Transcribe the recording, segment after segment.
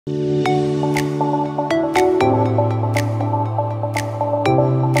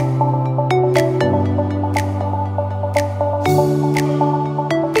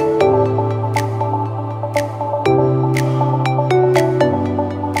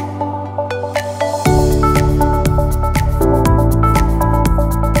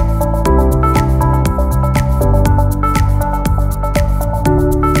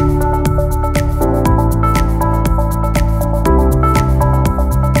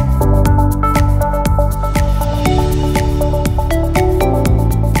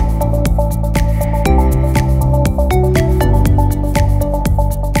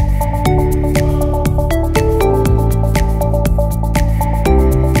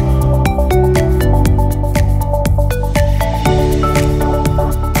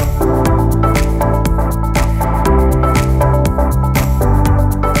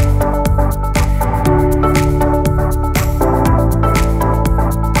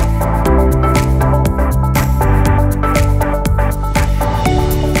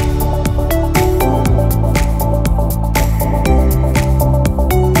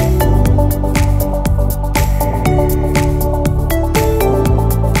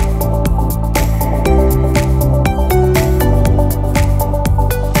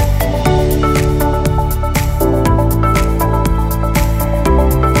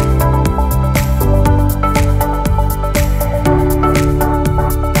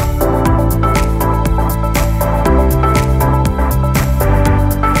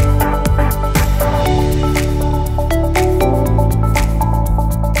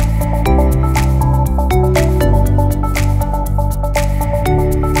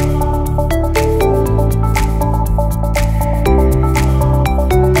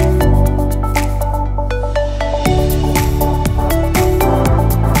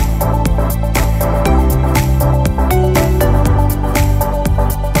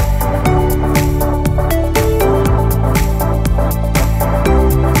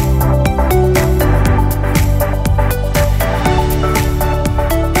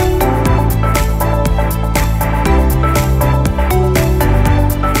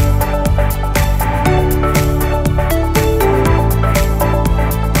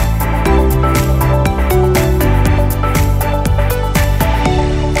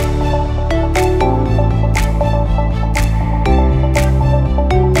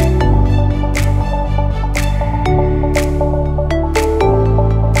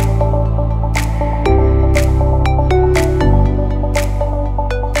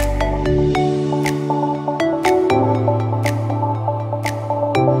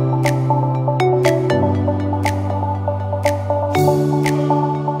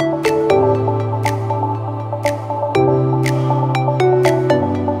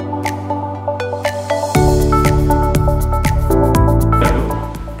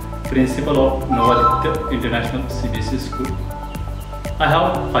principal of Navoditya International CBSE School. I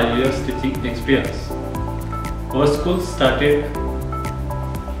have 5 years teaching experience. Our school started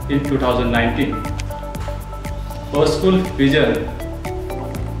in 2019. Our school vision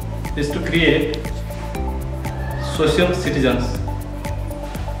is to create social citizens,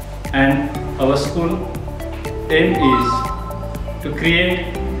 and our school aim is to create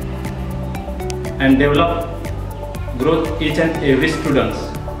and develop growth each and every students.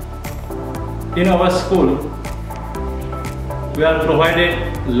 In our school, we are provided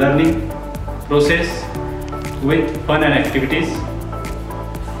learning process with fun and activities.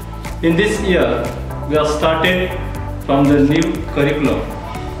 In this year, we have started from the new curriculum,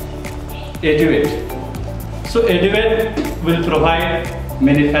 Eduvate. So Eduvate will provide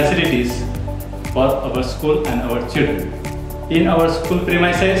many facilities for our school and our children. In our school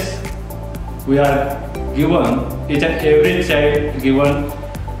premises, we are given, each and every child given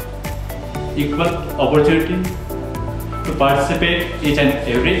equal opportunity to participate each and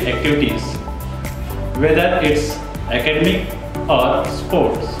every activities, whether it's academic or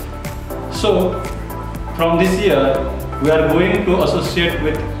sports. So from this year, we are going to associate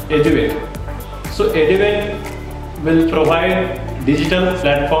with Eduvate. So Eduvate will provide digital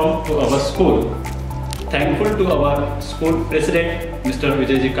platform to our school. Thankful to our school president, Mr.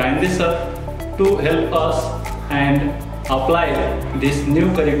 Vijayji Kindly sir, to help us and apply this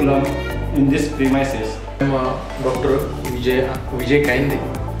new curriculum in this premises. I am Dr. Vijay Kindly,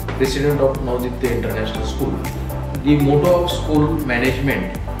 President of Navoditya International School. The motto of school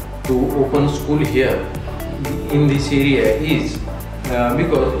management to open school here in this area is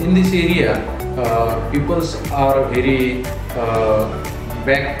because in this area people are very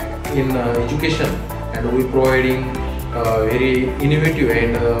back in education, and we providing very innovative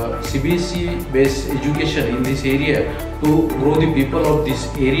and CBSE based education in this area to grow the people of this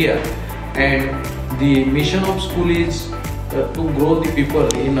area. And the mission of school is to grow the people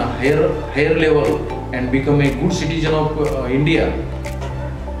in a higher level and become a good citizen of India.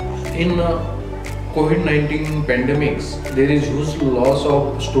 In COVID-19 pandemics, there is huge loss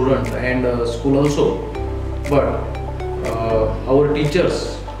of students and school also, but our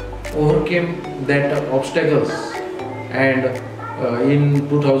teachers overcame that obstacles, and in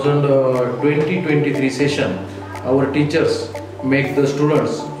 2020-23 session, our teachers make the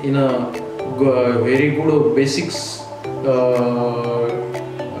students in a very good basics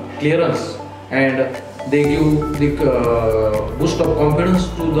clearance, and they give the boost of confidence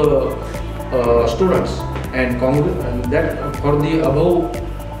to the students, and that for the above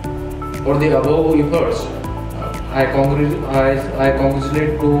efforts, I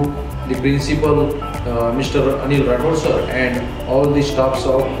congratulate to the principal Mr. Anil Rathod sir and all the staffs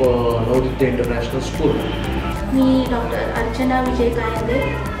of Navoditya International School. Me doctor Archana Vijay Kayande,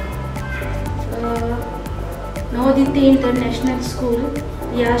 नवोदित्य international school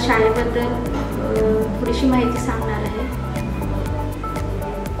या शाळेबद्दल थोडीशी माहिती सांगणार आहे.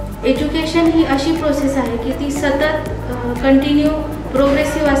 Education ही अशी process आहे की ती सतत कंटिन्यू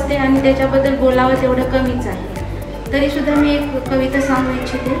प्रोग्रेसिव्ह असते आणि त्याच्याबद्दल बोलावं तेवढं कमीच आहे. तरीसुद्धा मी एक कविता सांगू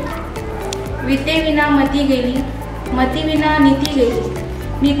इच्छिते. वितेविना मती गेली, मतीविना नीती गेली,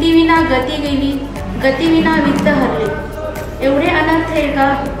 नीतीविना गती गेली, गतीविना वित्त हरले, एवढे अनर्थ एका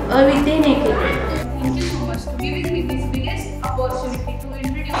अविद्येने केले. Thank you so much for giving me this biggest opportunity to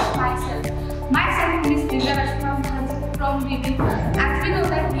introduce myself. Myself is Divya Rashma from VB. As we know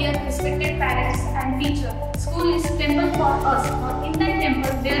that we are respected parents and teachers, school is temple for us. In that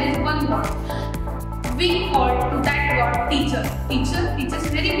temple there is one God. We call to that God teacher. Teacher is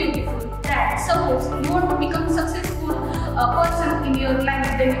very beautiful. That suppose you want to become successful person in your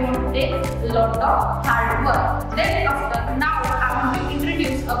life, then you want to take a lot of hard work. Then after, now I want to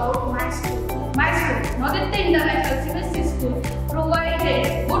introduce about my school. My school, Navoditya International CBSE School, provided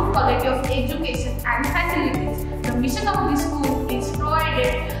good quality of education and facilities. The mission of this school is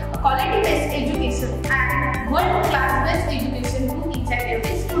provided a quality-based education and world-class based education to each and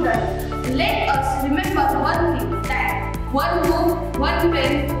every student. Let us remember one thing, that one book, one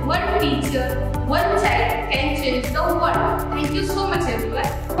pen, one teacher, one child can change the world. Thank you so much everyone.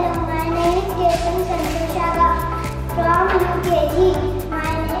 Hello, my name is Ketan Santoshara from UKG. My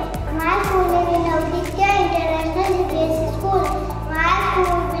school is in Navoditya International School. My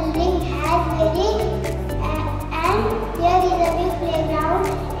school building has and there is a big playground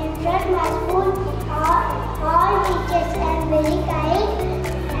in front. My school all teachers are very kind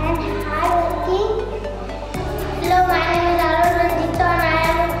and hardworking. Hello, my name is Navoditya and I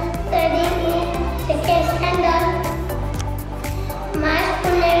am studying in second standard. My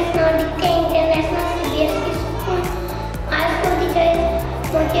school name is Navoditya International CBSE School. My school teacher is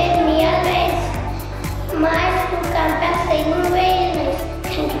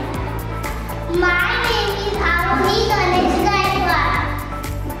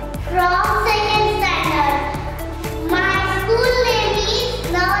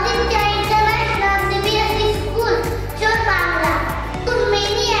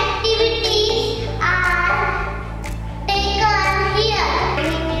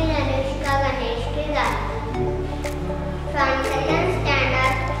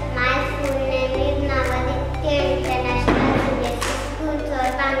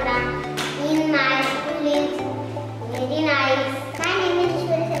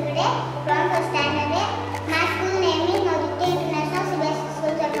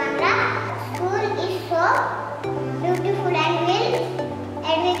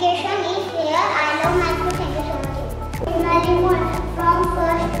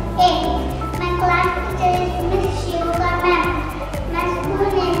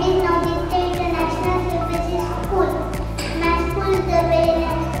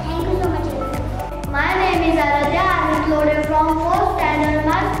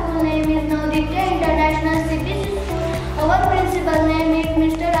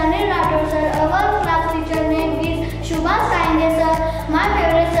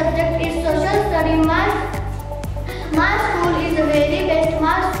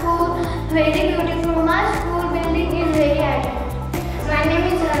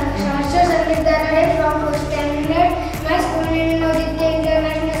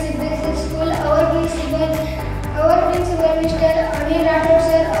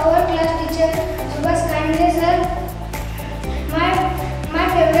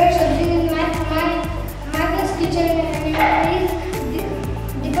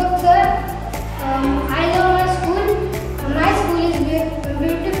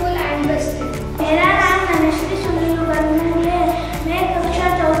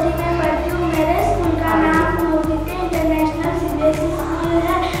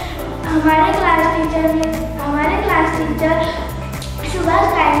हमारे class teacher Subhash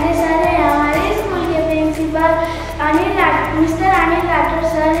कांदे sir हैं। हमारे school के principal mister Anil Rathore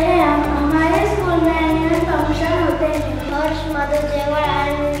sir हैं। हमारे school में annual function होते हैं। हर्ष मदर जेवर, I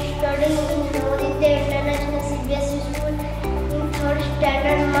am studying in नवोदित्य international CBSE school in 3rd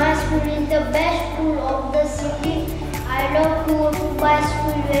standard. My school is the best school of the city. I love to go to my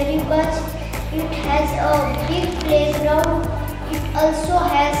school very much. It has a big playground. It also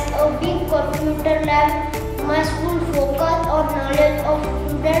has a big computer lab. My school focus on knowledge of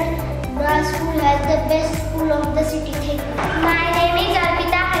students. My school has the best school of the city. Thank you. My name is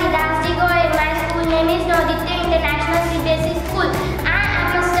Arpita Haridasji Goel. My school name is Navoditya International CBSE School. I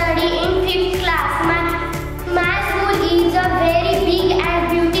am studying in 5th class. My school is a very big and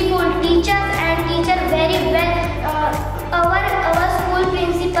beautiful. Teachers and teacher very well. Our school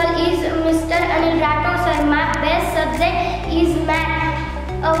principal is Mr. Anil Rathore sir. My best subject is math.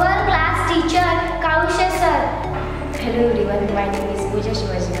 Our class teacher Kaushya sir. Hello everyone, my name is Pooja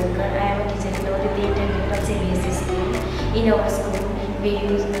Shivaji Gankar. I am a teacher in Navoditya International CBSE School. In our school,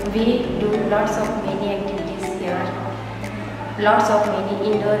 we do lots of many activities here. Lots of many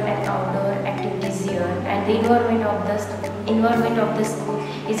indoor and outdoor activities here, and the environment of the school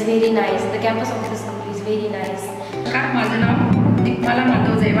is very nice. The campus of the school is very nice. माझं नाव दिग्माला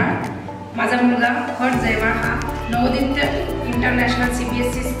माधव जयवाळ. माझा मुलगा हर्ष जयवाळ हा नवोदित्य international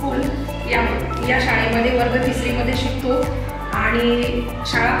CBSE school या शाळेमध्ये वर्ग 3री मध्ये शिकतो आणि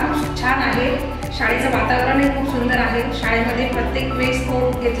शाळा खूप छान आहे. शाळेचं वातावरणही खूप सुंदर आहे. शाळेमध्ये प्रत्येक वेळेस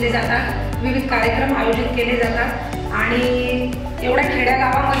स्पोर्ट घेतले जातात, विविध कार्यक्रम आयोजित केले जातात आणि एवढ्या खेड्या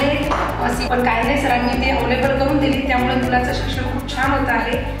गावामध्ये पण कांदे सरांनी ते अवेलेबल करून दिली, त्यामुळे मुलाचं शिक्षण खूप छान होत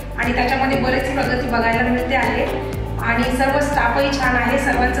आहे आणि त्याच्यामध्ये बरेच प्रगती बघायला मिळते आहे आणि सर्व स्टाफही छान आहे.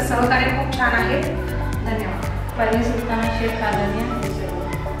 सर्वांचं सहकार्य खूप छान आहे. धन्यवाद. परवीन सुल्ताना शेख कादनिया.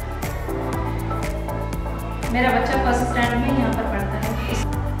 मेरा बच्चा 1st स्टैंडर्ड में यहाँ पर पढ़ता है.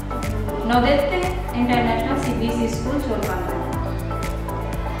 नवोदित्य इंटरनेशनल CBSE स्कूल चोरपाटा.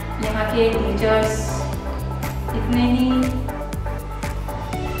 यहाँ के टीचर्स इतने ही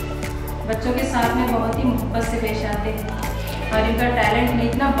बच्चों के साथ में बहुत ही मोहब्बत से पेश आते हैं और इनका टैलेंट में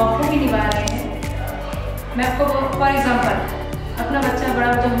इतना बखूबी निभा रहे हैं. मैं आपको फॉर एग्जांपल अपना बच्चा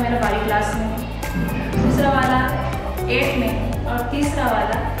बड़ा जो मेरा 12वीं क्लास में है, दूसरा वाला 8th में है और तीसरा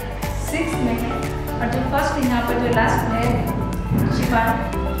वाला 6th में है और जो फर्स्ट यहाँ पर जो लास्ट है शिफान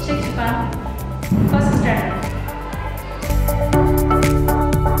 1st स्टैंडर्ड